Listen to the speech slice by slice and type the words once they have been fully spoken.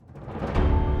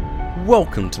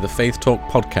Welcome to the Faith Talk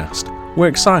podcast. We're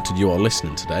excited you are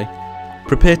listening today.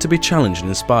 Prepare to be challenged and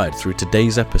inspired through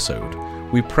today's episode.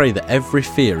 We pray that every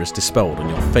fear is dispelled and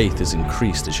your faith is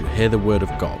increased as you hear the word of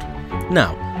God.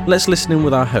 Now, let's listen in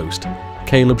with our host,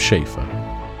 Caleb Schaefer.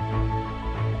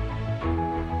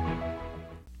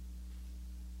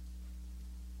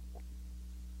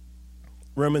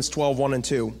 Romans 12, 1 and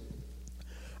 2.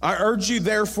 I urge you,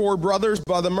 therefore, brothers,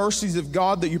 by the mercies of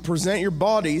God, that you present your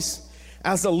bodies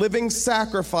as a living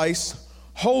sacrifice,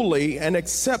 holy and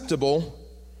acceptable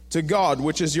to God,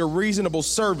 which is your reasonable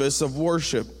service of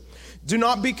worship. Do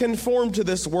not be conformed to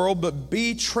this world, but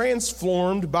be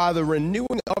transformed by the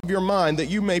renewing of your mind,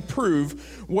 that you may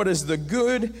prove what is the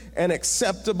good and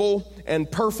acceptable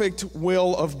and perfect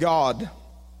will of God.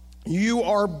 You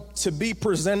are to be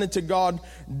presented to God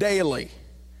daily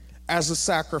as a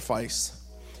sacrifice.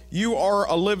 You are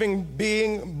a living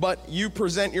being, but you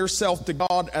present yourself to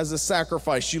God as a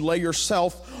sacrifice. You lay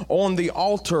yourself on the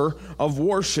altar of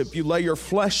worship. You lay your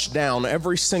flesh down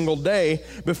every single day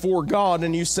before God,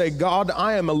 and you say, God,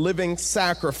 I am a living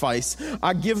sacrifice.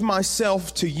 I give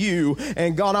myself to you,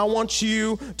 and God, I want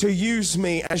you to use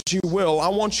me as you will. I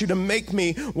want you to make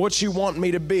me what you want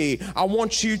me to be. I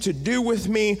want you to do with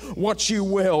me what you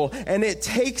will. And it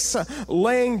takes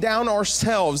laying down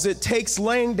ourselves. It takes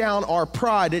laying down our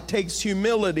pride. It takes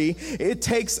humility. It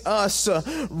takes us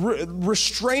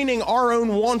restraining our own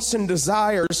wants and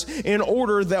desires in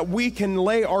order that we can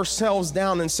lay ourselves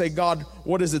down and say, God,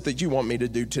 what is it that you want me to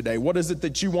do today? What is it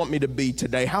that you want me to be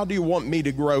today? How do you want me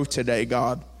to grow today,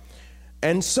 God?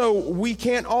 And so we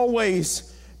can't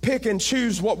always pick and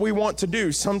choose what we want to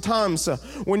do. Sometimes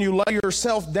when you lay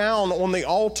yourself down on the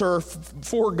altar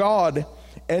for God,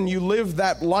 and you live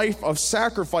that life of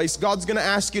sacrifice, God's going to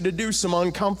ask you to do some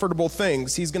uncomfortable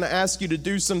things. He's going to ask you to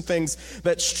do some things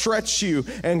that stretch you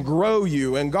and grow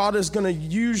you. And God is going to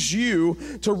use you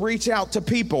to reach out to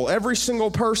people. Every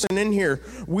single person in here,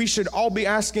 we should all be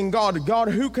asking God, God,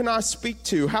 who can I speak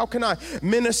to? How can I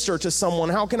minister to someone?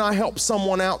 How can I help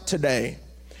someone out today?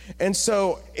 And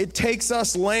so it takes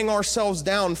us laying ourselves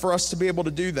down for us to be able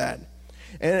to do that.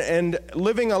 And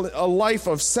living a life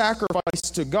of sacrifice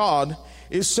to God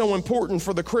is so important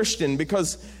for the Christian,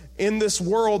 because in this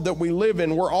world that we live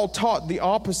in, we're all taught the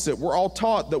opposite. We're all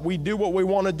taught that we do what we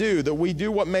want to do, that we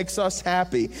do what makes us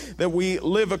happy, that we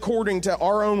live according to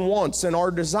our own wants and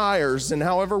our desires, and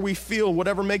however we feel,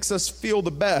 whatever makes us feel the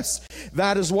best,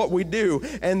 that is what we do.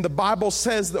 And the Bible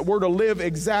says that we're to live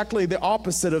exactly the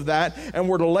opposite of that, and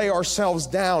we're to lay ourselves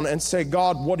down and say,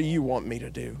 God, what do you want me to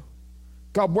do?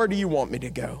 God, where do you want me to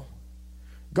go?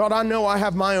 God, I know I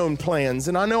have my own plans,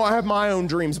 and I know I have my own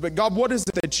dreams, but God, what is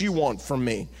it that you want from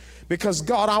me? Because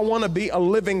God, I want to be a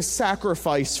living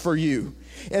sacrifice for you.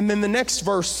 And then the next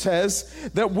verse says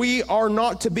that we are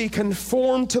not to be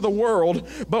conformed to the world,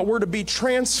 but we're to be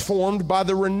transformed by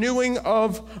the renewing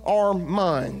of our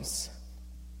minds,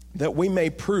 that we may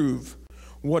prove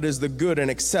what is the good and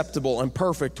acceptable and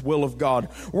perfect will of God.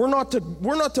 We're not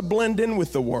to blend in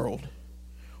with the world.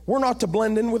 We're not to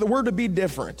blend in with it. We're to be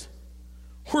different.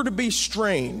 We're to be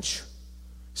strange.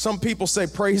 Some people say,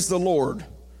 praise the Lord,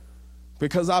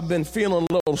 because I've been feeling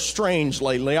a little strange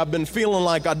lately. I've been feeling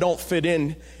like I don't fit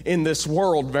in this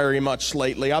world very much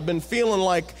lately. I've been feeling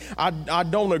like I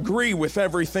don't agree with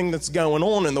everything that's going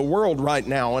on in the world right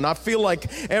now. And I feel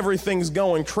like everything's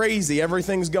going crazy.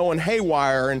 Everything's going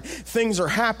haywire, and things are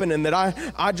happening that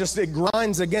it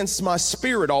grinds against my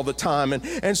spirit all the time.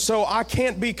 And so I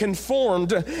can't be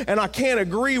conformed, and I can't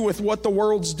agree with what the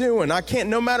world's doing. I can't,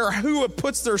 no matter who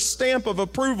puts their stamp of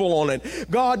approval on it.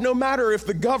 God, no matter if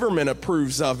the government approves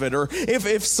of it, or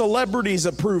if celebrities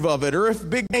approve of it, or if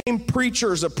big name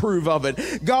preachers approve of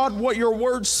it. God, what your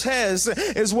word says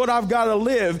is what I've got to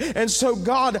live. And so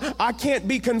God, I can't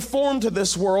be conformed to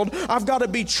this world. I've got to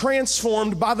be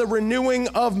transformed by the renewing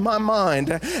of my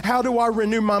mind. How do I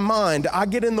renew my mind? I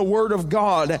get in the word of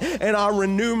God and I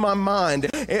renew my mind.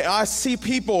 I see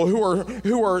people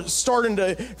who are starting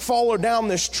to follow down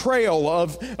this trail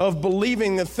of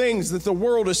believing the things that the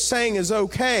world is saying is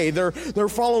okay. They're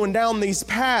following down these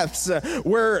paths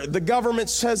where the government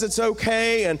says it's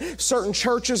okay and certain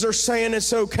churches are saying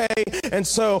it's okay. And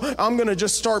so I'm going to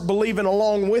just start believing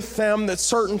along with them that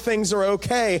certain things are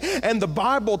okay. And the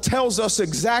Bible tells us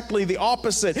exactly the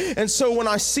opposite. And so when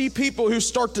I see people who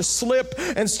start to slip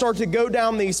and start to go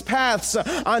down these paths,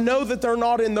 I know that they're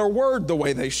not in their word the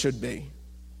way they should be.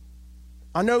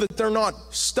 I know that they're not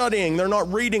studying, they're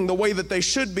not reading the way that they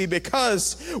should be,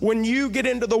 because when you get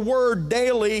into the Word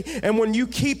daily and when you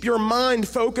keep your mind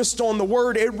focused on the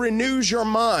Word, it renews your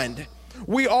mind.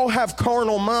 We all have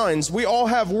carnal minds. We all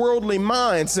have worldly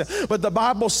minds. But the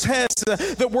Bible says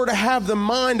that we're to have the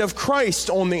mind of Christ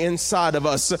on the inside of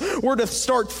us. We're to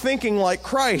start thinking like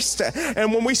Christ.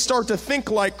 And when we start to think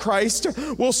like Christ,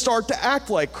 we'll start to act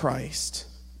like Christ.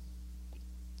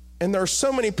 And there are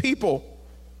so many people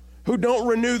who don't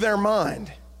renew their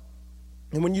mind.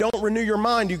 And when you don't renew your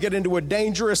mind, you get into a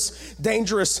dangerous,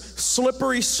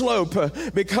 slippery slope,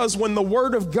 because when the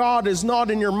Word of God is not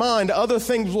in your mind, other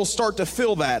things will start to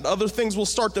fill that. Other things will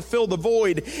start to fill the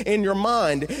void in your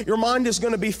mind. Your mind is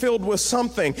going to be filled with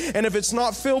something. And if it's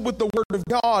not filled with the Word of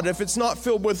God, if it's not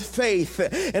filled with faith,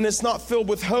 and it's not filled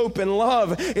with hope and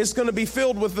love, it's going to be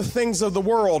filled with the things of the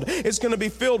world. It's going to be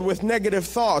filled with negative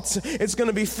thoughts. It's going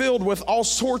to be filled with all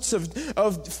sorts of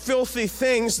filthy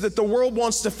things that the world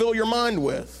wants to fill your mind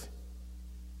with.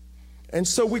 And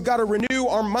so we've got to renew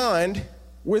our mind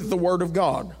with the Word of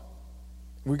God.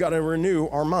 We've got to renew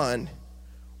our mind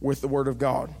with the Word of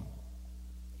God.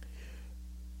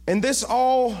 And this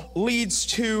all leads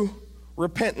to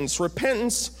repentance.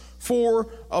 Repentance for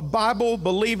a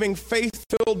Bible-believing,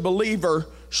 faith-filled believer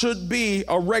should be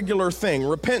a regular thing.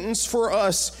 Repentance for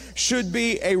us should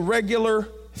be a regular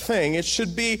thing. It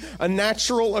should be a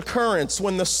natural occurrence.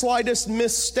 When the slightest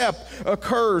misstep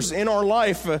occurs in our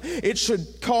life, it should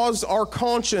cause our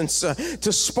conscience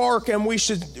to spark, and we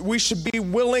should be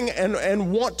willing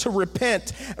and want to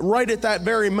repent right at that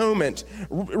very moment.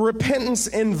 Repentance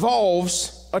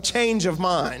involves a change of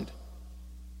mind.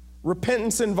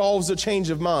 Repentance involves a change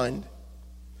of mind.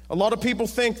 A lot of people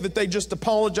think that they just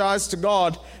apologize to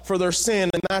God for their sin,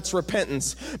 and that's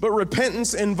repentance. But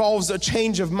repentance involves a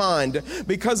change of mind,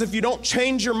 because if you don't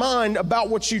change your mind about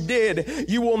what you did,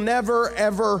 you will never,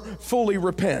 ever fully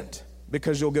repent,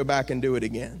 because you'll go back and do it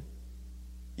again.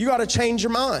 You got to change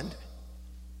your mind.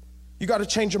 You got to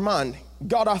change your mind.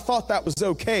 God, I thought that was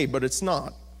okay, but it's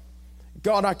not.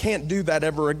 God, I can't do that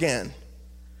ever again.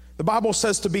 The Bible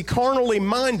says to be carnally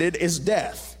minded is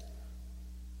death.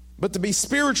 But to be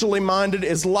spiritually minded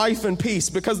is life and peace,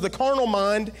 because the carnal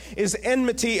mind is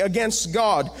enmity against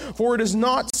God. For it is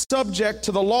not subject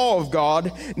to the law of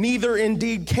God, neither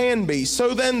indeed can be.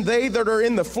 So then they that are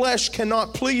in the flesh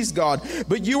cannot please God.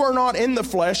 But you are not in the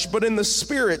flesh, but in the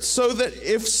Spirit, so that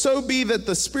if so be that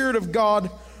the Spirit of God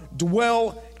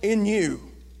dwell in you.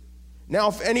 Now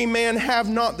if any man have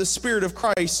not the Spirit of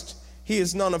Christ, he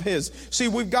is none of his. See,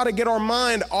 we've got to get our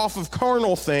mind off of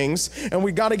carnal things, and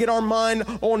we've got to get our mind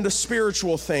on the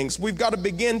spiritual things. We've got to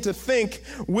begin to think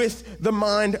with the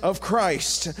mind of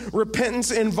Christ.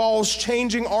 Repentance involves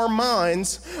changing our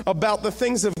minds about the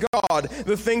things of God,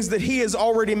 the things that He has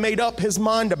already made up His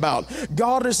mind about.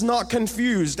 God is not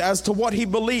confused as to what He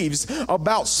believes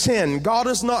about sin. God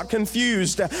is not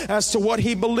confused as to what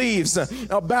He believes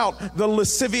about the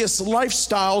lascivious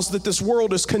lifestyles that this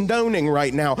world is condoning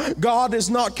right now. God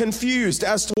is not confused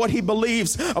as to what He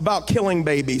believes about killing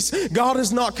babies. God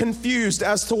is not confused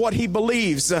as to what He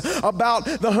believes about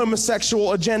the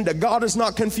homosexual agenda. God is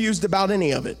not confused about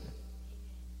any of it.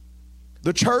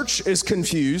 The church is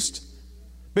confused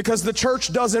because the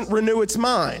church doesn't renew its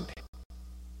mind.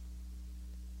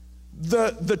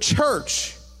 The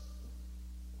church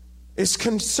is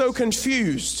so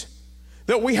confused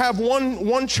that we have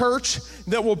one church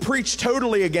that will preach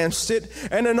totally against it,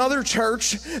 and another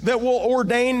church that will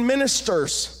ordain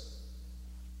ministers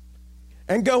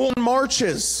and go on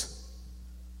marches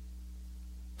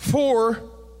for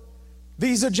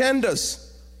these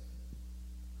agendas.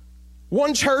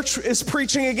 One church is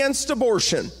preaching against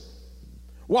abortion,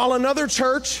 while another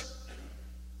church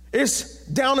is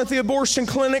down at the abortion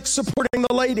clinic supporting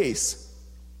the ladies.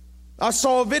 I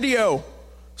saw a video.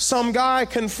 Some guy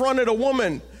confronted a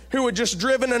woman who had just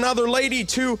driven another lady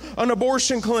to an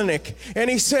abortion clinic. And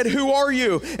he said, "Who are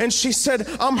you?" And she said,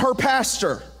 "I'm her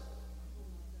pastor."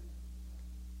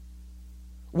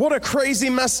 What a crazy,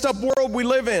 messed up world we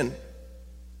live in.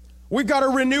 We've got to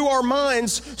renew our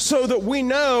minds so that we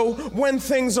know when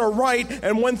things are right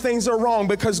and when things are wrong,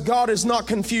 because God is not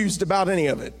confused about any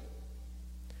of it.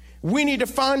 We need to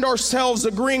find ourselves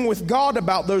agreeing with God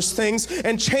about those things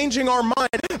and changing our mind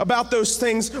about those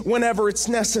things whenever it's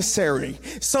necessary.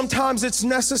 Sometimes it's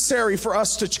necessary for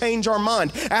us to change our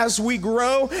mind. As we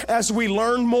grow, as we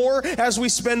learn more, as we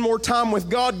spend more time with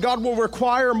God, God will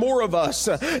require more of us.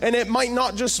 And it might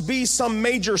not just be some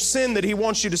major sin that He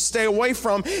wants you to stay away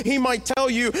from. He might tell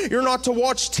you, you're not to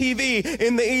watch TV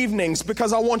in the evenings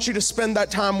because I want you to spend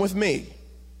that time with me.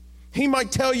 He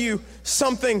might tell you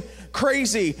something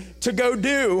crazy to go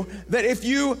do, that if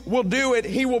you will do it,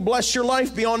 He will bless your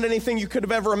life beyond anything you could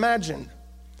have ever imagined.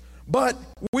 But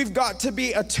we've got to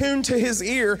be attuned to his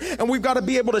ear, and we've got to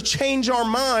be able to change our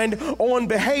mind on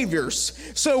behaviors.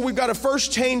 So we've got to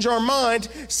first change our mind.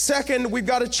 Second, we've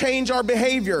got to change our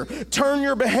behavior. Turn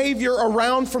your behavior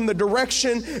around from the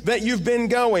direction that you've been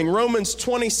going. Romans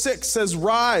 26 says,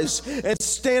 "Rise and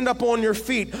stand up on your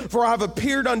feet, for I have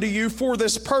appeared unto you for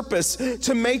this purpose,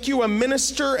 to make you a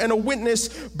minister and a witness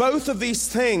both of these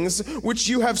things which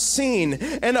you have seen,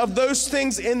 and of those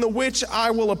things in the which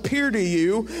I will appear to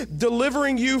you,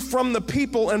 delivering you from the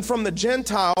people and from the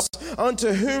Gentiles,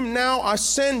 unto whom now I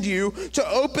send you, to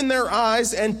open their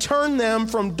eyes and turn them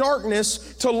from darkness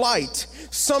to light."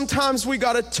 Sometimes we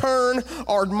got to turn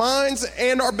our minds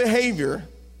and our behavior.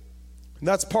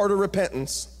 That's part of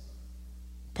repentance.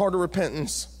 Part of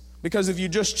repentance. Because if you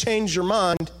just change your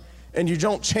mind and you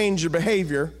don't change your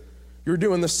behavior, you're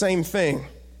doing the same thing,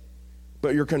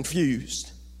 but you're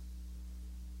confused.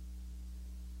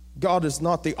 God is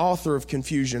not the author of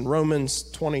confusion. Romans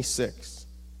 26.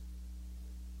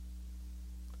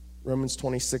 Romans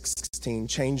 26:16.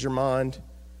 Change your mind,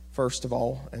 first of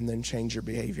all, and then change your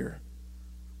behavior.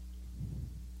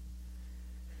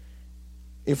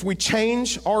 If we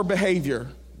change our behavior,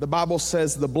 the Bible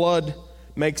says the blood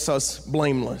makes us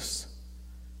blameless.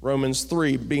 Romans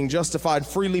 3, being justified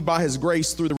freely by his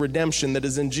grace through the redemption that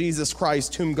is in Jesus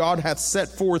Christ, whom God hath set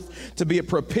forth to be a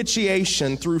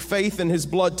propitiation through faith in his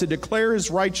blood, to declare his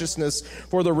righteousness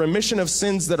for the remission of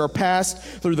sins that are past,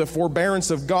 through the forbearance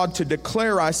of God, to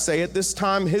declare, I say, at this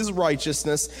time his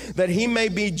righteousness, that he may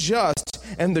be just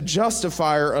and the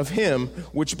justifier of him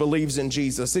which believes in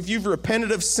Jesus. If you've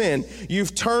repented of sin,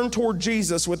 you've turned toward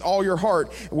Jesus with all your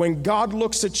heart, when God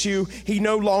looks at you, he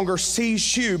no longer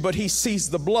sees you, but he sees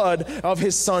the blood of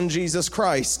his son, Jesus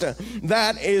Christ.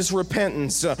 That is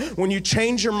repentance. When you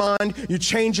change your mind, you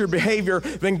change your behavior,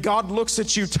 then God looks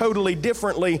at you totally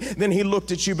differently than he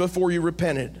looked at you before you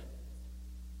repented.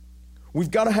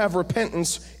 We've got to have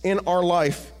repentance in our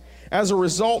life. As a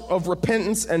result of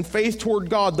repentance and faith toward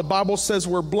God, the Bible says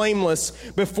we're blameless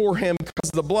before him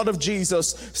because the blood of Jesus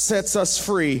sets us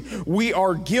free. We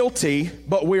are guilty,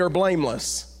 but we are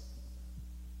blameless.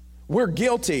 We're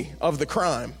guilty of the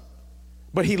crime,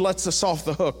 but he lets us off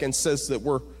the hook and says that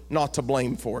we're not to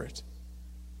blame for it.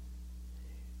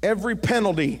 Every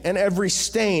penalty and every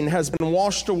stain has been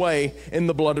washed away in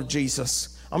the blood of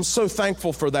Jesus. I'm so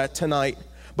thankful for that tonight.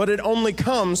 But it only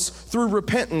comes through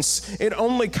repentance. It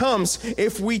only comes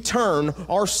if we turn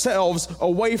ourselves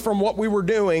away from what we were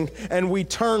doing and we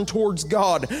turn towards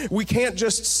God. We can't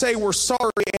just say we're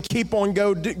sorry and keep on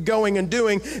going and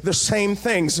doing the same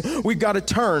things. We've got to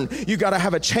turn. You've got to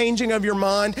have a changing of your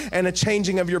mind and a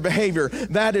changing of your behavior.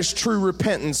 That is true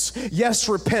repentance. Yes,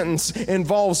 repentance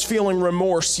involves feeling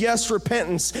remorse. Yes,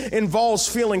 repentance involves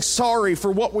feeling sorry for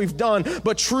what we've done.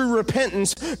 But true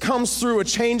repentance comes through a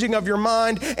changing of your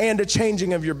mind and a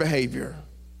changing of your behavior.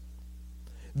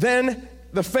 Then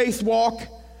the faith walk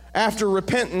after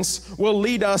repentance will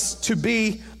lead us to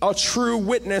be a true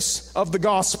witness of the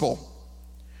gospel.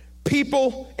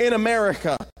 People in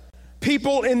America,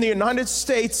 people in the United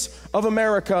States of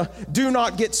America do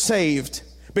not get saved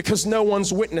because no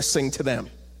one's witnessing to them.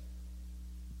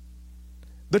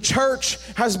 The church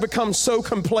has become so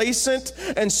complacent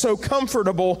and so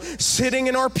comfortable sitting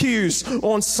in our pews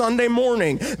on Sunday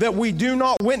morning that we do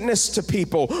not witness to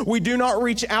people. We do not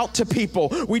reach out to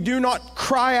people. We do not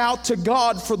cry out to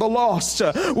God for the lost.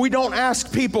 We don't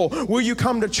ask people, will you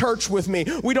come to church with me?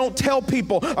 We don't tell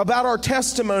people about our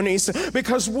testimonies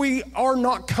because we are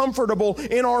not comfortable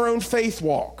in our own faith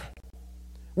walk.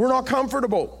 We're not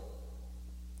comfortable.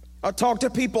 I talk to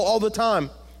people all the time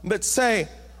that say,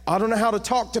 I don't know how to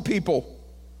talk to people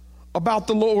about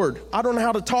the Lord. I don't know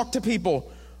how to talk to people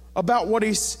about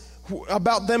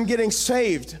about them getting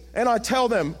saved. And I tell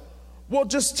them, well,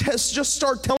 just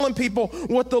start telling people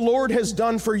what the Lord has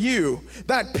done for you.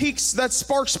 That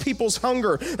sparks people's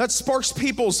hunger. That sparks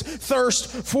people's thirst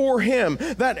for him.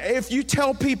 That if you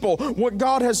tell people what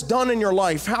God has done in your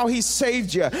life, how he's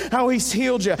saved you, how he's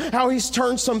healed you, how he's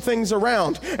turned some things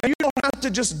around, and you don't have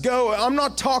to just go. I'm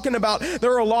not talking about,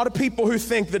 there are a lot of people who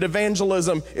think that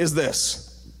evangelism is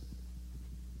this.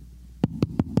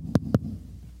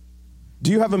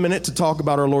 Do you have a minute to talk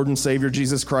about our Lord and Savior,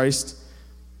 Jesus Christ?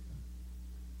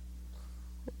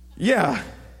 Yeah,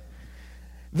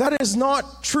 that is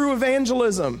not true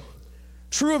evangelism.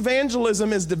 True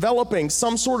evangelism is developing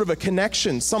some sort of a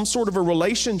connection, some sort of a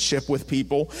relationship with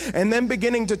people, and then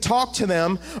beginning to talk to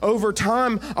them over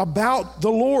time about the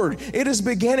Lord. It is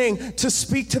beginning to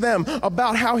speak to them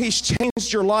about how He's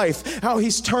changed your life, how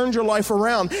He's turned your life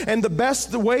around. And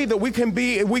the way that we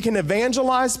can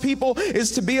evangelize people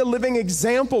is to be a living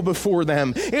example before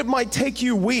them. It might take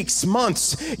you weeks,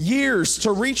 months, years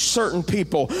to reach certain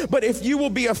people, but if you will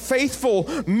be a faithful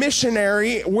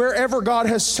missionary wherever God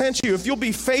has sent you, if you'll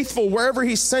be faithful wherever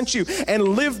He sent you and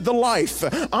live the life.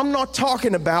 I'm not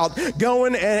talking about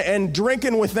going and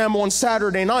drinking with them on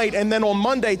Saturday night and then on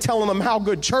Monday telling them how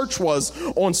good church was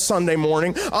on Sunday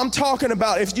morning. I'm talking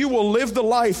about if you will live the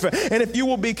life and if you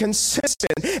will be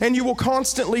consistent and you will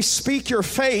constantly speak your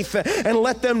faith and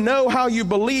let them know how you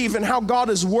believe and how God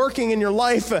is working in your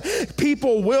life,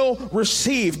 people will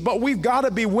receive. But we've got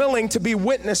to be willing to be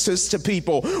witnesses to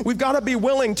people. We've got to be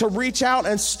willing to reach out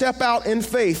and step out in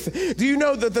faith. Do you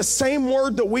know that the same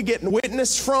word that we get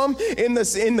witness from in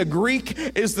the Greek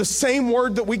is the same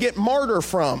word that we get martyr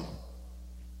from?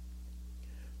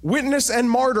 Witness and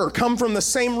martyr come from the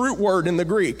same root word in the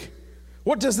Greek.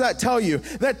 What does that tell you?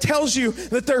 That tells you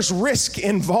that there's risk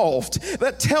involved.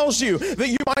 That tells you that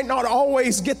you might not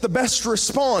always get the best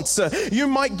response. You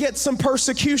might get some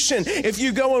persecution if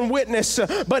you go and witness,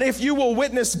 but if you will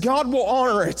witness, God will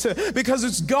honor it because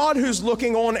it's God who's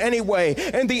looking on anyway.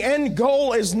 And the end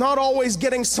goal is not always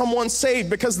getting someone saved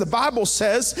because the Bible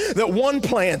says that one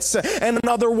plants and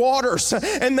another waters,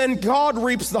 and then God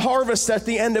reaps the harvest at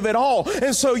the end of it all.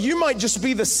 And so you might just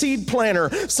be the seed planter.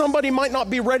 Somebody might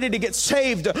not be ready to get saved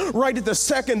right at the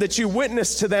second that you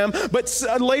witness to them, but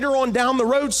later on down the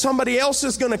road, somebody else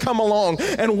is going to come along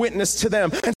and witness to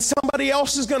them, and somebody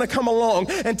else is going to come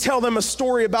along and tell them a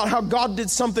story about how God did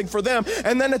something for them,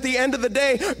 and then at the end of the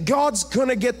day, God's going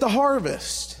to get the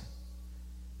harvest.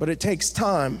 But it takes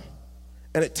time,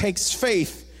 and it takes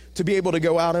faith to be able to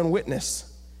go out and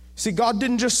witness. See, God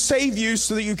didn't just save you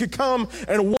so that you could come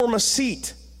and warm a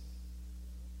seat.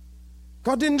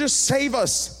 God didn't just save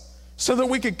us so that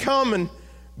we could come and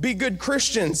be good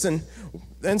Christians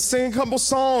and sing a couple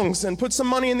songs and put some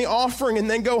money in the offering and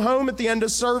then go home at the end of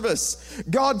service.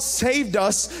 God saved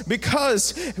us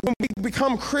because when we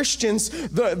become Christians,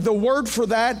 the word for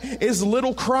that is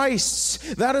little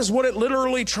Christs. That is what it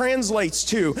literally translates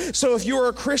to. So if you are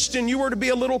a Christian, you were to be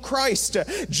a little Christ.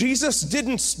 Jesus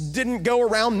didn't go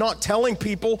around not telling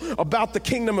people about the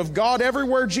kingdom of God.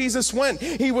 Everywhere Jesus went,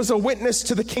 He was a witness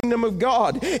to the kingdom of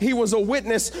God. He was a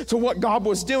witness to what God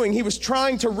was doing. He was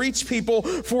trying to reach people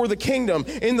for the kingdom.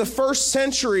 In the first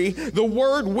century, the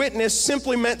word witness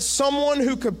simply meant someone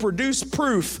who could produce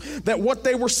proof that what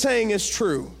they were saying is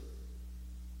true.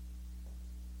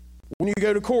 When you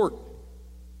go to court,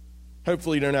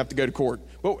 hopefully you don't have to go to court,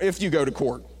 but if you go to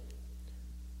court,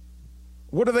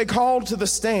 what do they call to the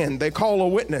stand? They call a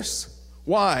witness.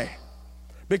 Why?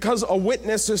 Because a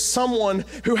witness is someone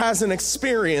who has an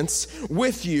experience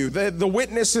with you. The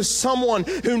witness is someone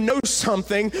who knows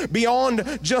something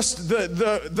beyond just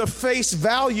the face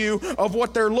value of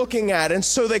what they're looking at. And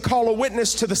so they call a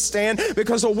witness to the stand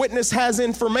because a witness has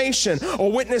information. A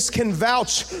witness can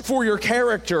vouch for your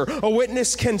character. A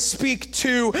witness can speak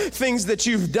to things that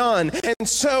you've done. And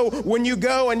so when you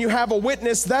go and you have a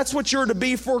witness, that's what you're to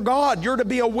be for God. You're to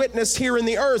be a witness here in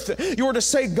the earth. You're to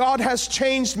say, God has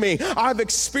changed me. I've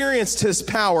experienced His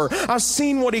power. I've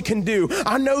seen what He can do.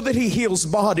 I know that He heals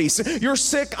bodies. You're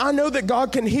sick. I know that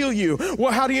God can heal you.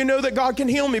 Well, how do you know that God can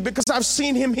heal me? Because I've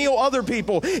seen Him heal other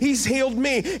people. He's healed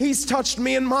me. He's touched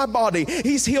me in my body.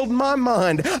 He's healed my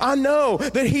mind. I know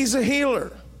that He's a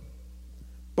healer.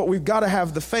 But we've got to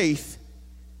have the faith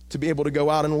to be able to go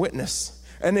out and witness.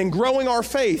 And in growing our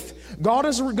faith, God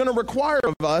is going to require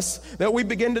of us that we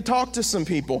begin to talk to some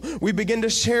people. We begin to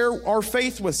share our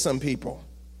faith with some people.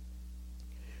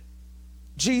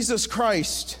 Jesus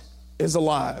Christ is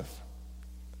alive.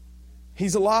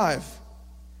 He's alive.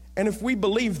 And if we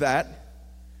believe that,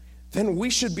 then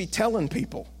we should be telling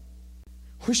people.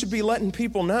 We should be letting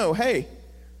people know, hey,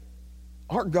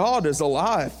 our God is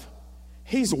alive.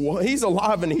 He's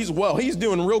alive and He's well. He's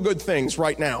doing real good things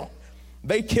right now.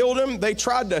 They killed Him. They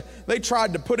tried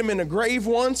to put Him in a grave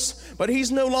once, but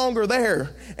He's no longer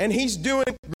there. And He's doing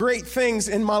great things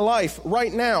in my life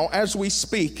right now as we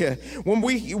speak. When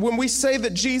we say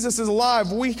that Jesus is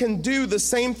alive, we can do the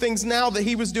same things now that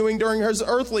He was doing during His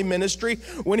earthly ministry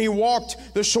when He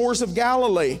walked the shores of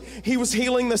Galilee. He was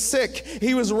healing the sick.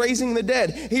 He was raising the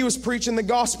dead. He was preaching the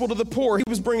gospel to the poor. He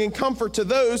was bringing comfort to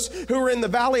those who are in the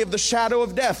valley of the shadow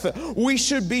of death. We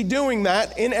should be doing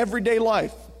that in everyday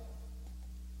life.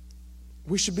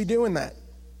 We should be doing that.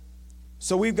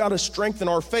 So we've got to strengthen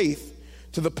our faith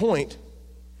to the point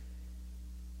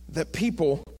that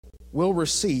people will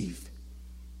receive.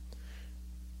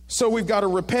 So we've got to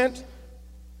repent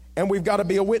and we've got to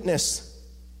be a witness.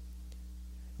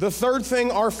 The third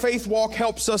thing our faith walk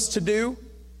helps us to do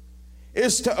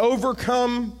is to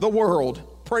overcome the world.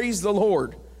 Praise the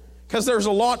Lord. Because there's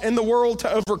a lot in the world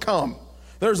to overcome.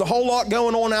 There's a whole lot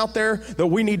going on out there that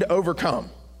we need to overcome.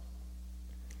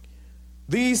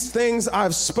 These things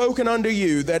I've spoken unto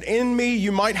you, that in me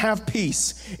you might have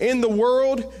peace. In the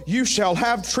world you shall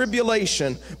have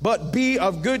tribulation, but be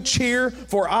of good cheer,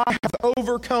 for I have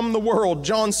overcome the world.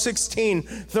 John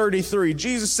 16:33.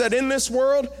 Jesus said, in this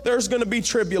world, there's going to be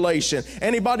tribulation.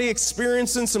 Anybody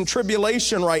experiencing some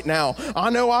tribulation right now?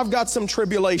 I know I've got some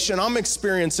tribulation I'm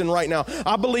experiencing right now.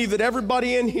 I believe that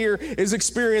everybody in here is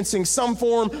experiencing some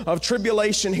form of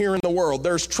tribulation here in the world.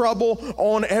 There's trouble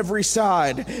on every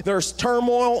side. There's turmoil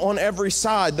on every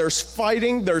side. There's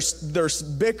fighting, there's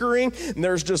bickering, and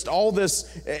there's just all this,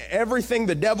 everything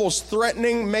the devil's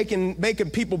threatening, making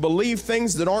people believe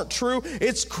things that aren't true.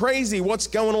 It's crazy what's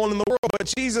going on in the world.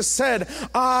 But Jesus said,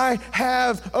 I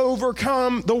have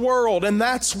overcome the world. And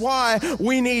that's why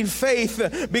we need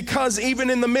faith, because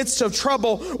even in the midst of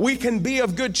trouble, we can be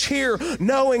of good cheer,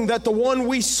 knowing that the one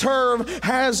we serve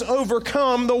has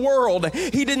overcome the world.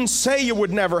 He didn't say you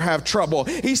would never have trouble.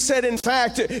 He said, in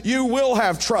fact, you will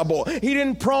have trouble. He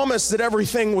didn't promise that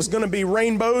everything was going to be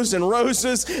rainbows and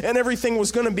roses and everything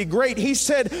was going to be great. He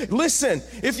said, listen,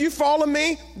 if you follow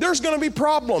me, there's going to be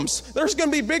problems. There's going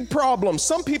to be big problems.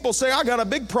 Some people say, I got a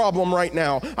big problem right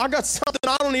now. I got something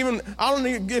I don't even,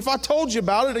 if I told you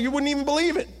about it, you wouldn't even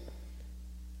believe it.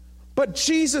 But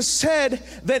Jesus said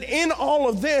that in all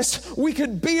of this, we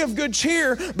could be of good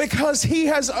cheer because he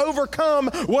has overcome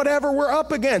whatever we're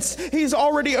up against. He's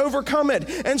already overcome it.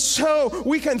 And so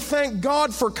we can thank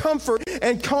God for comfort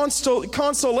and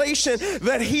consolation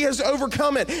that he has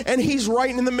overcome it. And he's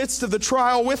right in the midst of the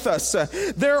trial with us.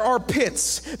 There are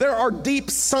pits. There are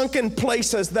deep sunken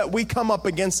places that we come up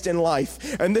against in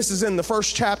life. And this is in the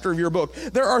first chapter of your book.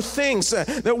 There are things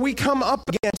that we come up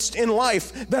against in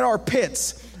life that are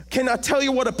pits. Can I tell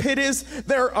you what a pit is?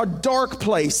 They're a dark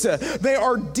place. They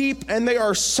are deep and they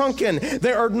are sunken.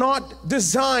 They are not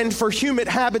designed for human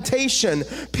habitation.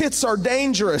 Pits are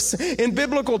dangerous. In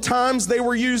biblical times, they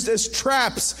were used as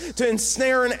traps to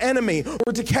ensnare an enemy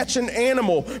or to catch an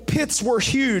animal. Pits were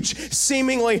huge,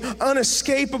 seemingly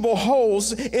unescapable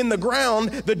holes in the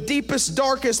ground, the deepest,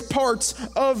 darkest parts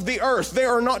of the earth. They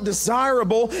are not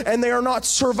desirable and they are not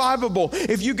survivable.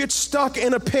 If you get stuck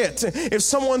in a pit, if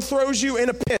someone throws you in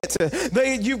a pit,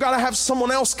 you've got to have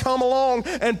someone else come along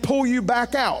and pull you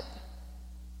back out.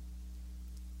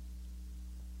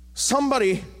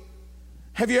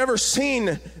 Have you ever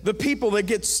seen the people that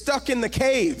get stuck in the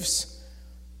caves?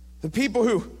 The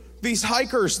people these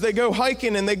hikers, they go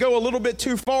hiking and they go a little bit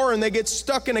too far and they get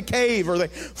stuck in a cave or they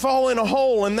fall in a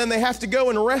hole and then they have to go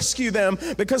and rescue them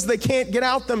because they can't get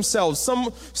out themselves.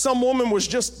 Some woman was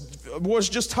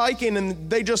just hiking and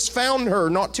they just found her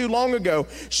not too long ago.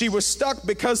 She was stuck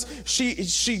because she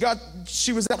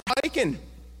was out hiking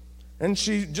and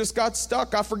she just got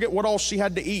stuck. I forget what all she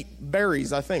had to eat.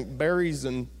 Berries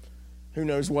and who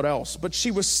knows what else. But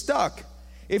she was stuck.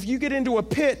 If you get into a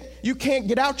pit, you can't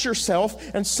get out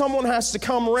yourself and someone has to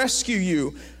come rescue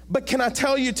you. But can I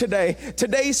tell you today,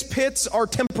 today's pits are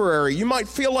temporary. You might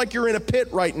feel like you're in a pit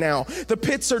right now. The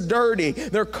pits are dirty,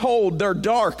 they're cold, they're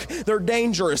dark, they're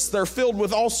dangerous, they're filled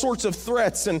with all sorts of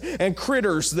threats and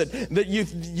critters that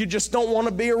you just don't want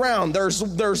to be around.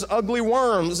 There's ugly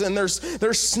worms and there's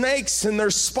snakes and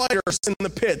there's spiders in the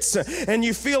pits. And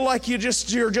you feel like you're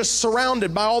just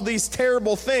surrounded by all these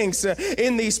terrible things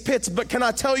in these pits. But can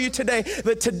I tell you today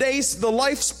that the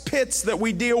life's pits that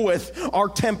we deal with are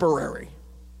temporary.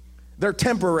 They're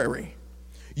temporary.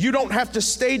 You don't have to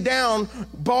stay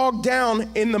bogged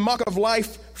down in the muck of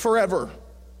life forever.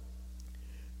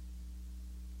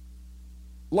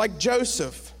 Like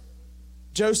Joseph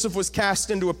was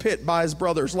cast into a pit by his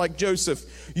brothers. Like Joseph,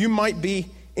 you might be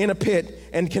in a pit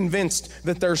and convinced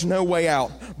that there's no way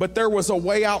out. But there was a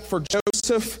way out for Joseph,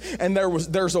 and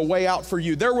there's a way out for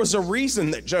you. There was a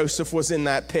reason that Joseph was in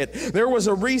that pit. There was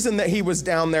a reason that he was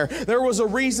down there. There was a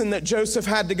reason that Joseph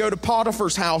had to go to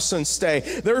Potiphar's house and stay.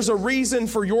 There's a reason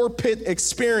for your pit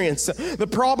experience. The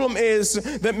problem is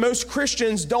that most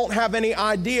Christians don't have any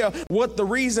idea what the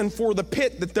reason for the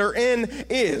pit that they're in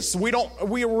is.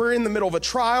 We're in the middle of a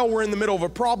trial, we're in the middle of a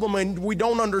problem, and we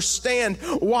don't understand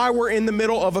why we're in the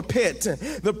middle of a pit.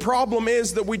 The problem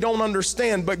is that we don't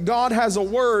understand, but God has a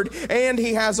word and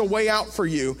he has a way out for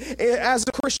you. As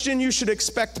a Christian, you should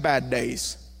expect bad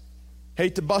days.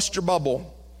 Hate to bust your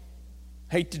bubble.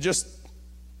 Hate to just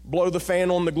blow the fan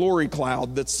on the glory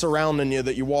cloud that's surrounding you,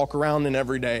 that you walk around in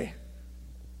every day,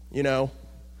 you know.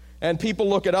 And people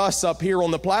look at us up here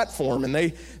on the platform, and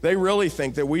they really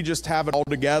think that we just have it all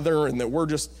together, and that we're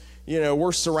just, you know,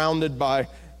 we're surrounded by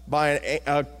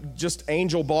just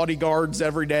angel bodyguards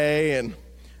every day, and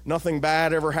nothing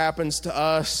bad ever happens to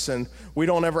us, and we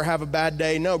don't ever have a bad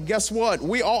day. No, guess what?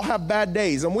 We all have bad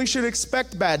days, and we should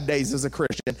expect bad days as a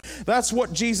Christian. That's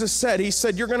what Jesus said. He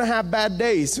said, you're going to have bad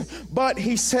days. But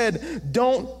he said,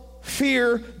 don't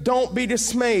fear, don't be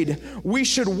dismayed. We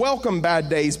should welcome bad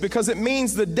days, because it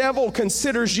means the devil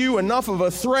considers you enough of a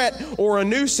threat or a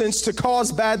nuisance to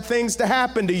cause bad things to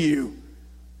happen to you.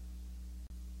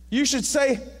 You should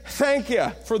say thank you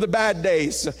for the bad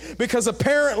days, because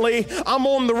apparently I'm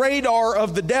on the radar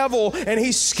of the devil, and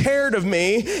he's scared of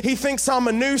me. He thinks I'm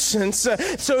a nuisance,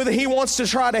 so that he wants to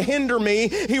try to hinder me.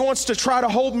 He wants to try to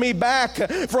hold me back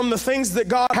from the things that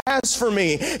God has for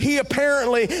me. He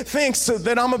apparently thinks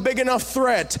that I'm a big enough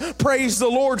threat. Praise the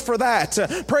Lord for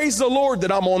that. Praise the Lord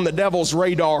that I'm on the devil's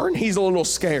radar and he's a little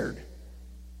scared.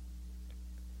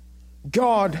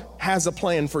 God has a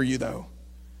plan for you, though.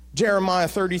 Jeremiah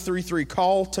 33:3,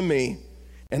 call to me,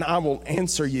 and I will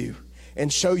answer you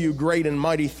and show you great and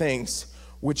mighty things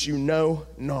which you know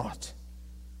not.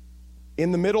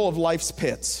 In the middle of life's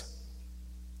pits,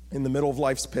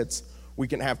 we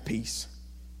can have peace.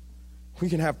 We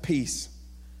can have peace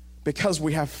because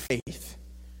we have faith.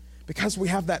 Because we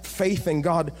have that faith in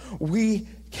God, we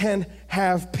can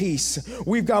have peace.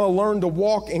 We've got to learn to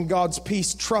walk in God's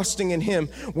peace, trusting in Him.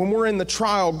 When we're in the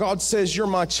trial, God says, you're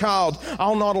my child.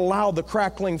 I'll not allow the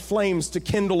crackling flames to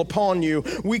kindle upon you.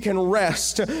 We can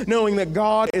rest knowing that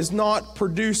God is not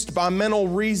produced by mental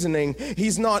reasoning.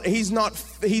 He's not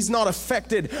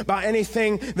affected by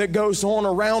anything that goes on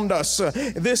around us.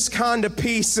 This kind of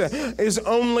peace is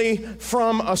only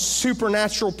from a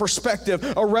supernatural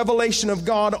perspective, a revelation of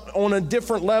God on a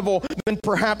different level than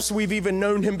perhaps we've even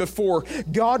known Him before.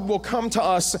 God will come to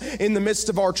us in the midst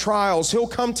of our trials. He'll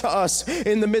come to us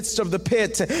in the midst of the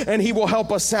pit, and He will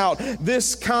help us out.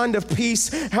 This kind of peace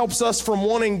helps us from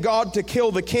wanting God to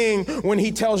kill the king when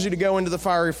He tells you to go into the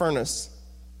fiery furnace.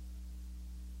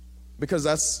 Because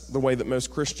that's the way that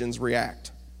most Christians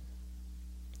react.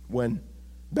 When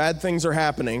bad things are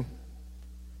happening,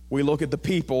 we look at the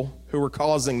people who are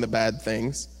causing the bad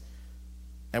things,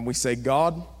 and we say,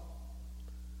 God,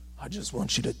 I just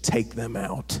want you to take them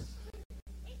out.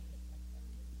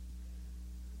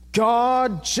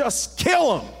 God, just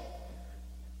kill them.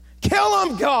 Kill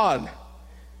them, God.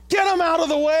 Get them out of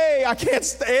the way. I can't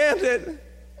stand it.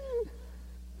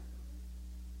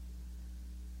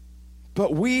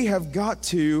 But we have got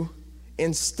to,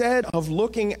 instead of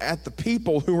looking at the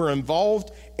people who are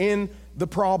involved in the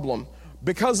problem,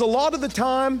 because a lot of the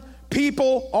time,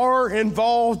 people are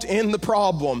involved in the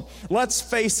problem. Let's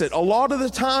face it, a lot of the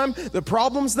time, the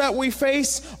problems that we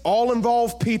face all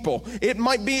involve people. It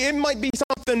might be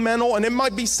something mental, and it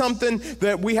might be something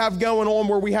that we have going on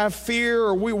where we have fear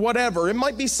or whatever. It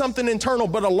might be something internal,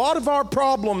 but a lot of our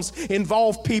problems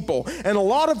involve people. And a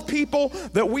lot of people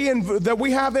that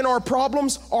we have in our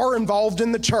problems are involved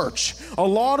in the church. A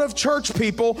lot of church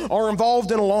people are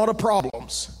involved in a lot of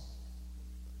problems.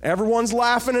 Everyone's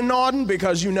laughing and nodding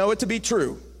because you know it to be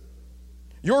true.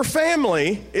 Your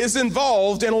family is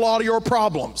involved in a lot of your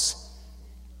problems.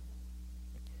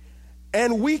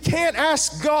 And we can't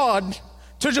ask God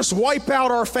to just wipe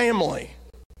out our family.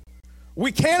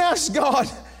 We can't ask God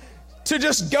to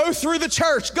just go through the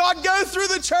church. God, go through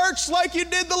the church like you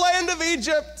did the land of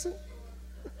Egypt.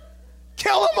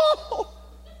 Kill them all.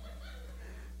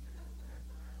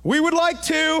 We would like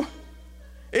to.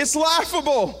 It's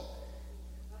laughable.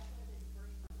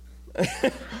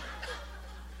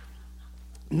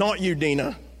 Not you,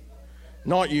 Dina.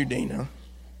 Not you, Dina.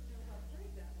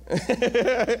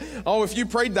 Oh, if you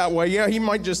prayed that way, yeah, he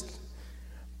might just.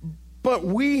 But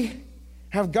we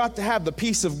have got to have the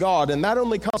peace of God, and that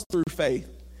only comes through faith.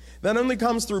 That only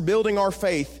comes through building our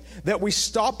faith, that we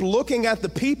stop looking at the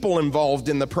people involved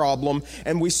in the problem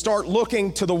and we start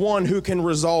looking to the one who can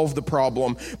resolve the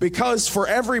problem. Because for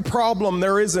every problem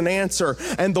there is an answer,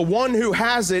 and the one who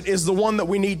has it is the one that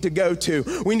we need to go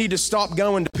to. We need to stop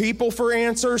going to people for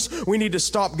answers. We need to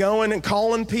stop going and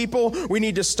calling people. We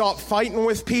need to stop fighting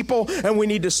with people, and we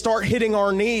need to start hitting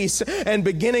our knees and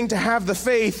beginning to have the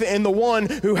faith in the one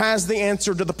who has the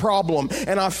answer to the problem.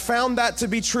 And I've found that to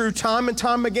be true time and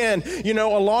time again. You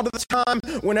know, a lot of the time,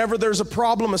 whenever whenever there's a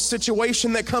problem, a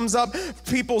situation that comes up,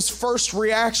 people's first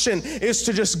reaction is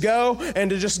to just go and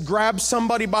to just grab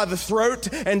somebody by the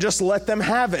throat and just let them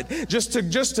have it. Just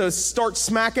to start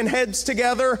smacking heads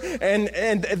together,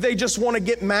 and they just want to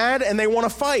get mad and they want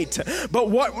to fight. But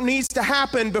what needs to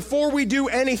happen before we do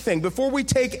anything, before we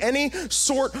take any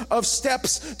sort of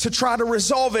steps to try to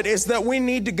resolve it, is that we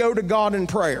need to go to God in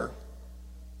prayer.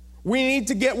 We need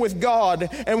to get with God,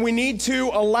 and we need to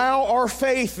allow our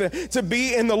faith to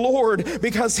be in the Lord,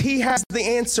 because He has the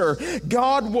answer.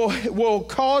 God will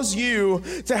cause you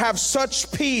to have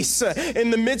such peace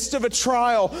in the midst of a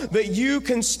trial that you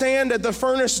can stand at the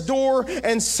furnace door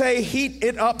and say, heat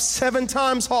it up 7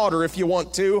 times hotter if you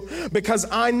want to, because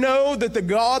I know that the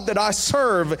God that I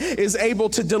serve is able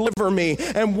to deliver me.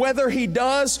 And whether He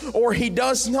does or He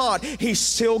does not, He's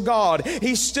still God.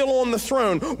 He's still on the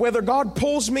throne. Whether God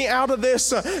pulls me out of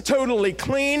this totally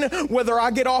clean, whether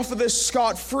I get off of this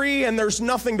scot-free and there's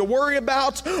nothing to worry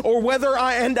about, or whether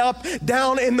I end up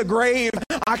down in the grave,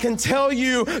 I can tell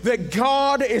you that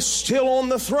God is still on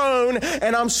the throne,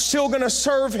 and I'm still going to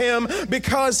serve Him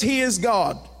because He is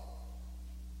God.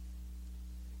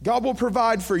 God will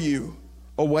provide for you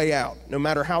a way out. No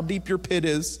matter how deep your pit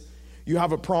is, you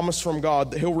have a promise from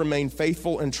God that He'll remain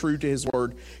faithful and true to His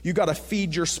word. You got to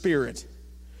feed your spirit.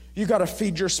 You got to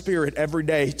feed your spirit every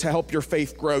day to help your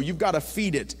faith grow. You've got to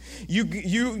feed it.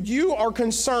 You are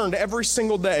concerned every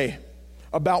single day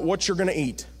about what you're going to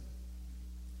eat.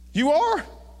 You are.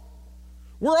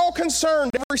 We're all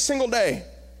concerned every single day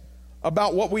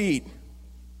about what we eat.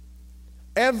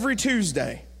 Every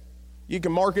Tuesday, you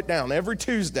can mark it down. Every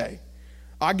Tuesday,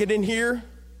 I get in here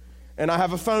and I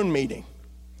have a phone meeting.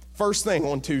 First thing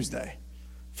on Tuesday,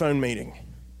 phone meeting.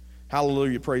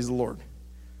 Hallelujah, praise the Lord.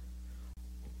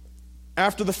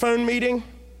 After the phone meeting,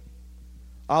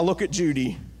 I look at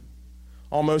Judy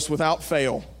almost without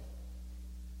fail,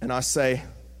 and I say,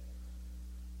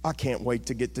 I can't wait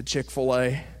to get to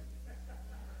Chick-fil-A.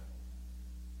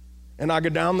 And I go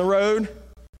down the road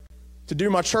to do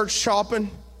my church shopping,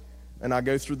 and I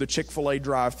go through the Chick-fil-A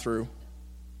drive-thru.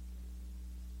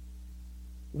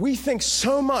 We think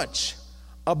so much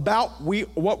about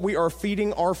what we are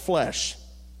feeding our flesh.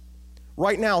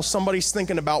 Right now, somebody's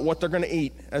thinking about what they're going to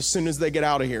eat as soon as they get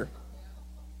out of here.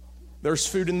 There's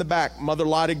food in the back. Mother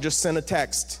Leidig just sent a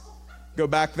text. Go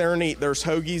back there and eat. There's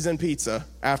hoagies and pizza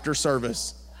after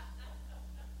service.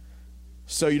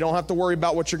 So you don't have to worry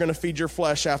about what you're going to feed your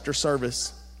flesh after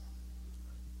service.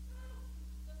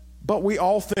 But we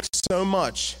all think so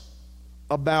much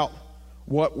about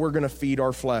what we're going to feed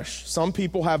our flesh. Some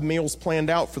people have meals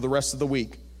planned out for the rest of the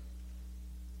week.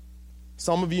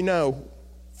 Some of you know,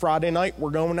 Friday night,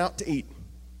 we're going out to eat.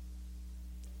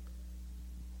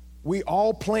 We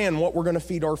all plan what we're going to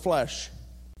feed our flesh.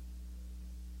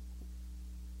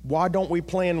 Why don't we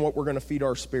plan what we're going to feed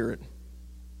our spirit?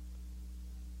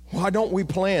 Why don't we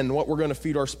plan what we're going to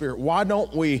feed our spirit? Why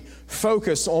don't we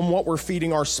focus on what we're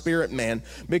feeding our spirit man?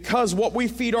 Because what we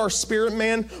feed our spirit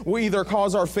man will either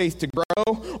cause our faith to grow,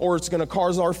 or it's going to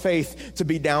cause our faith to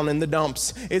be down in the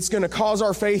dumps. It's going to cause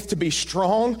our faith to be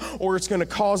strong, or it's going to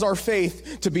cause our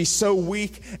faith to be so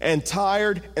weak and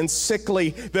tired and sickly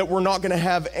that we're not going to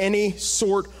have any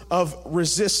sort of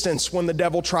resistance when the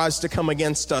devil tries to come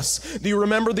against us. Do you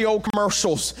remember the old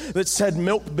commercials that said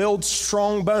milk builds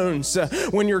strong bones?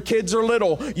 When your kids are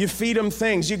little, you feed them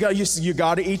things. You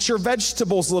got to eat your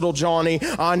vegetables, little Johnny.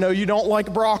 I know you don't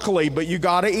like broccoli, but you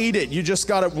got to eat it. You just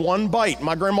got it one bite.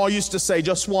 My grandma used to say,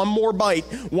 just one more bite.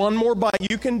 One more bite.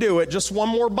 You can do it. Just one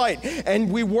more bite.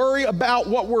 And we worry about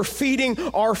what we're feeding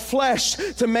our flesh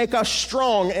to make us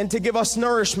strong and to give us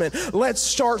nourishment. Let's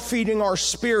start feeding our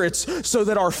spirits so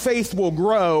that our faith will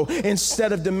grow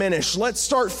instead of diminish. Let's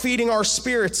start feeding our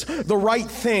spirits the right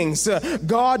things.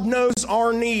 God knows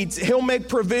our needs. He'll make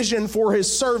provision for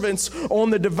His servants on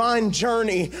the divine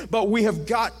journey, but we have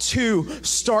got to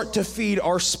start to feed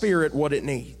our spirit what it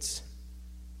needs.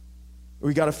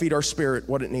 We got to feed our spirit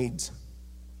what it needs.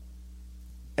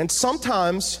 And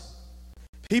sometimes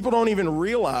people don't even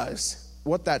realize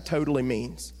what that totally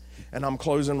means. And I'm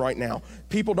closing right now.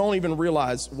 People don't even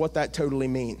realize what that totally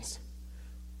means.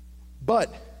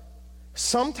 But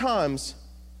sometimes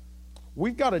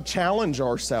we've got to challenge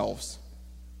ourselves.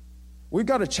 We've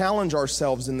got to challenge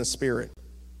ourselves in the spirit.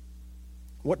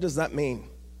 What does that mean?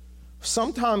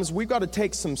 Sometimes we've got to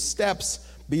take some steps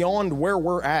beyond where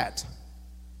we're at.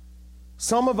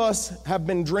 Some of us have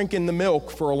been drinking the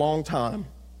milk for a long time.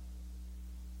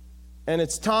 And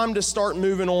it's time to start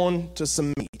moving on to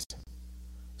some meat.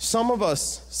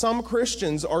 Some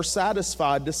Christians are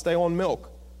satisfied to stay on milk.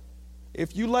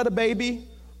 If you let a baby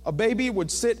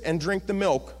would sit and drink the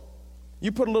milk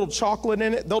You put a little chocolate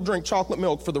in it, they'll drink chocolate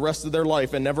milk for the rest of their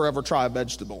life and never ever try a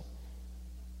vegetable.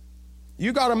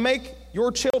 You got to make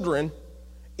your children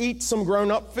eat some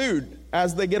grown-up food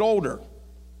as they get older.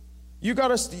 You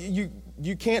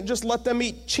can't just let them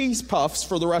eat cheese puffs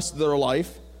for the rest of their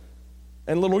life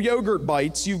and little yogurt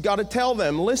bites. You've got to tell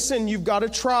them, listen, you've got to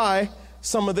try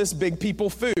some of this big people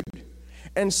food.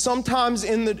 And sometimes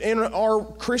in our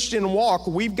Christian walk,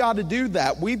 we've got to do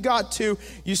that. We've got to,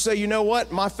 you say, you know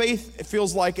what? My faith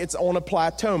feels like it's on a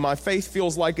plateau. My faith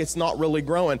feels like it's not really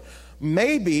growing.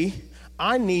 Maybe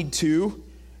I need to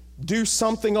do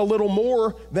something a little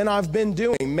more than I've been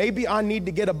doing. Maybe I need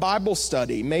to get a Bible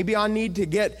study. Maybe I need to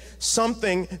get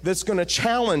something that's going to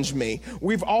challenge me.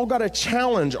 We've all got to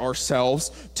challenge ourselves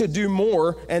to do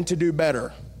more and to do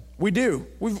better. We do.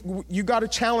 You got to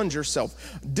challenge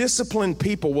yourself. Disciplined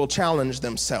people will challenge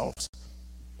themselves.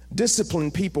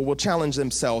 Disciplined people will challenge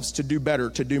themselves to do better,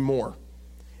 to do more.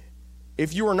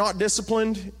 If you are not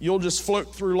disciplined, you'll just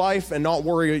float through life and not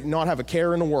worry, not have a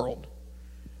care in the world.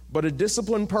 But a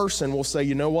disciplined person will say,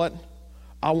 you know what?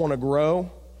 I want to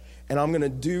grow, and I'm going to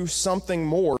do something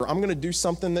more. I'm going to do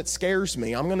something that scares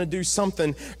me. I'm going to do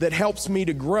something that helps me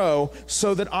to grow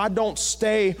so that I don't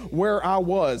stay where I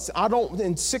was.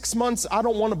 In 6 months, I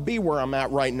don't want to be where I'm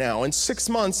at right now. In 6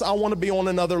 months, I want to be on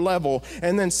another level.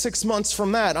 And then 6 months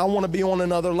from that, I want to be on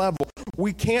another level.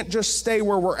 We can't just stay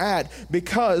where we're at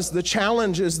because the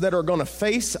challenges that are going to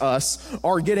face us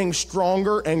are getting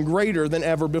stronger and greater than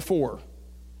ever before.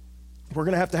 We're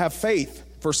going to have faith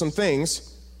for some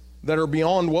things that are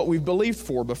beyond what we've believed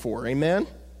for before. Amen?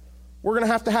 We're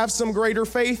going to have some greater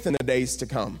faith in the days to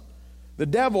come. The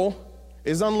devil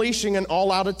is unleashing an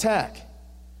all-out attack.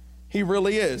 He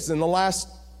really is. In the last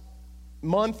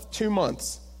month, 2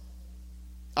 months,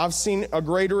 I've seen a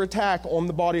greater attack on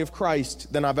the body of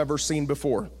Christ than I've ever seen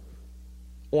before.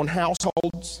 On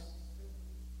households,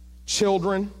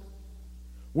 children.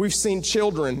 We've seen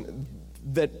children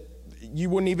that you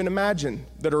wouldn't even imagine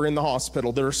that are in the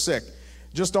hospital, that are sick.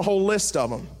 Just a whole list of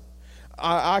them.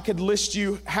 I could list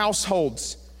you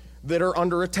households that are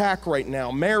under attack right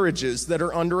now, marriages that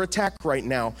are under attack right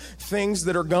now, things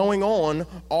that are going on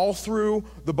all through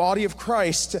the body of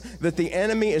Christ that the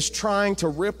enemy is trying to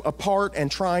rip apart and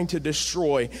trying to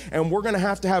destroy. And we're going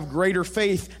to have greater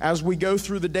faith as we go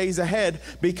through the days ahead,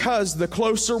 because the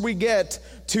closer we get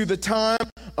to the time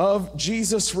of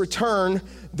Jesus' return,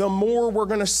 the more we're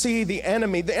going to see the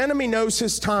enemy. The enemy knows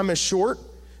his time is short.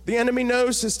 The enemy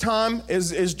knows his time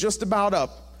is just about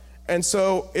up. And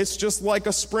so it's just like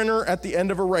a sprinter at the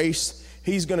end of a race.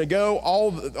 He's going to go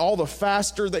all the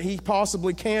faster that he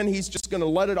possibly can. He's just going to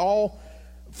let it all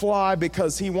fly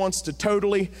because he wants to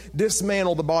totally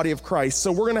dismantle the body of Christ.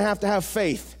 So we're going to have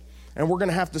faith, and we're going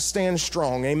to have to stand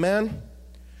strong. Amen?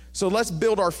 So let's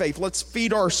build our faith. Let's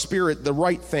feed our spirit the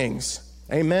right things.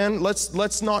 Amen?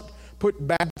 Let's not put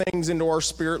bad things into our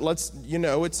spirit.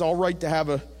 It's all right to have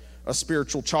a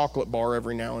spiritual chocolate bar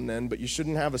every now and then, but you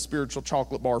shouldn't have a spiritual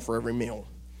chocolate bar for every meal.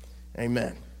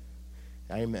 Amen.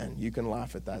 Amen. You can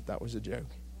laugh at that. That was a joke.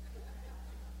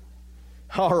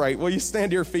 All right. Will you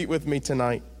stand to your feet with me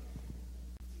tonight?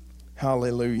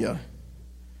 Hallelujah.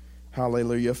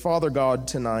 Hallelujah. Father God,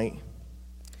 tonight,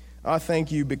 I thank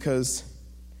you because,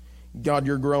 God,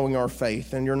 you're growing our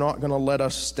faith, and you're not going to let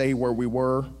us stay where we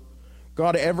were.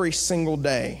 God, every single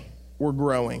day we're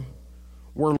growing.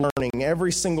 We're learning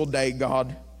every single day,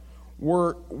 God.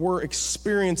 We're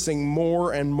experiencing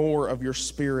more and more of your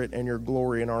spirit and your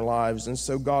glory in our lives. And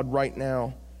so, God, right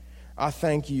now, I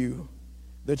thank you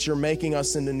that you're making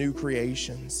us into new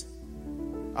creations.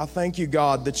 I thank you,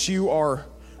 God, that you are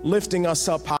lifting us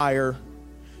up higher.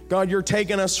 God, you're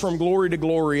taking us from glory to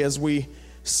glory as we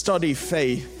study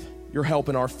faith. You're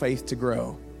helping our faith to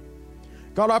grow.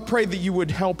 God, I pray that you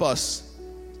would help us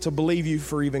to believe you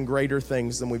for even greater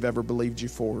things than we've ever believed you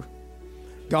for.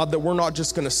 God, that we're not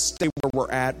just going to stay where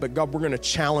we're at, but God, we're going to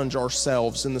challenge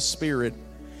ourselves in the spirit,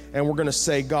 and we're going to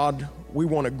say, God, we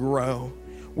want to grow.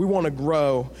 We want to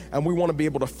grow, and we want to be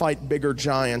able to fight bigger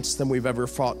giants than we've ever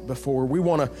fought before. We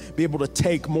want to be able to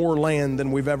take more land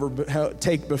than we've ever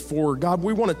take before. God,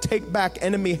 we want to take back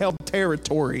enemy-held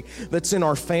territory that's in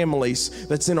our families,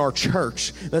 that's in our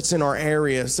church, that's in our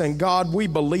areas. And God, we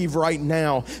believe right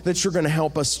now that you're going to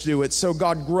help us do it. So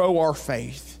God, grow our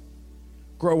faith.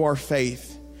 Grow our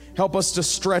faith. Help us to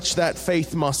stretch that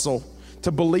faith muscle,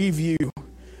 to believe you.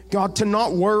 God, to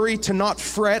not worry, to not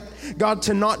fret, God,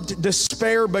 to not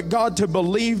despair, but God, to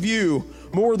believe you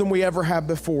more than we ever have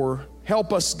before.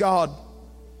 Help us, God,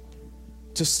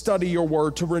 to study your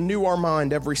word, to renew our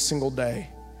mind every single day,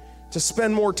 to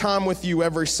spend more time with you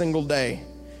every single day.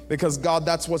 Because God,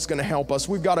 that's what's going to help us.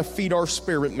 We've got to feed our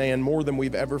spirit man more than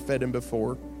we've ever fed him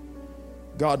before.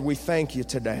 God, we thank you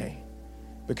today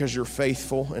because you're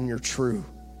faithful and you're true.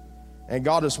 And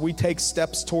God, as we take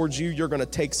steps towards you, you're going to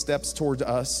take steps towards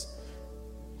us.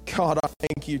 God, I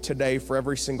thank you today for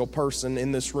every single person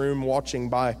in this room watching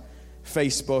by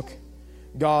Facebook.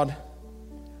 God,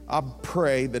 I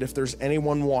pray that if there's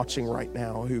anyone watching right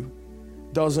now who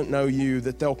doesn't know you,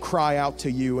 that they'll cry out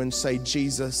to you and say,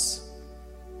 Jesus,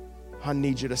 I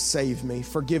need you to save me.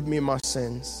 Forgive me my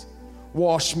sins.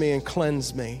 Wash me and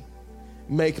cleanse me.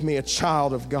 Make me a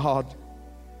child of God.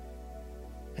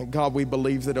 And God, we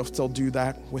believe that if they'll do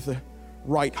that with a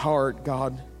right heart,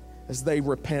 God, as they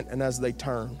repent and as they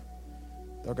turn,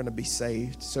 they're going to be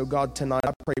saved. So God, tonight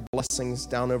I pray blessings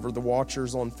down over the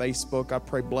watchers on Facebook. I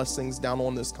pray blessings down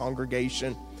on this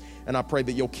congregation. And I pray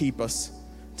that you'll keep us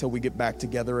till we get back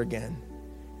together again.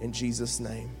 In Jesus'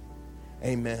 name,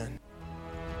 amen.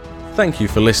 Thank you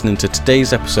for listening to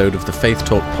today's episode of the Faith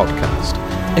Talk podcast.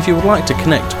 If you would like to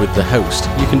connect with the host,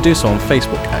 you can do so on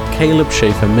Facebook at Caleb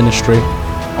Schaefer Ministry,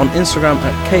 on Instagram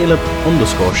at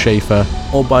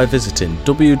Caleb_Schaefer, or by visiting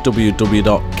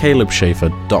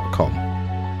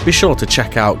www.calebschaefer.com. Be sure to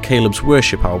check out Caleb's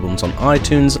worship albums on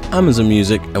iTunes, Amazon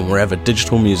Music, and wherever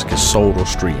digital music is sold or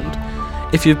streamed.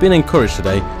 If you've been encouraged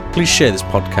today, please share this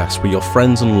podcast with your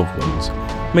friends and loved ones.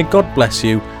 May God bless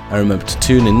you, and remember to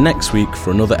tune in next week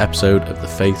for another episode of the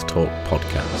Faith Talk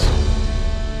podcast.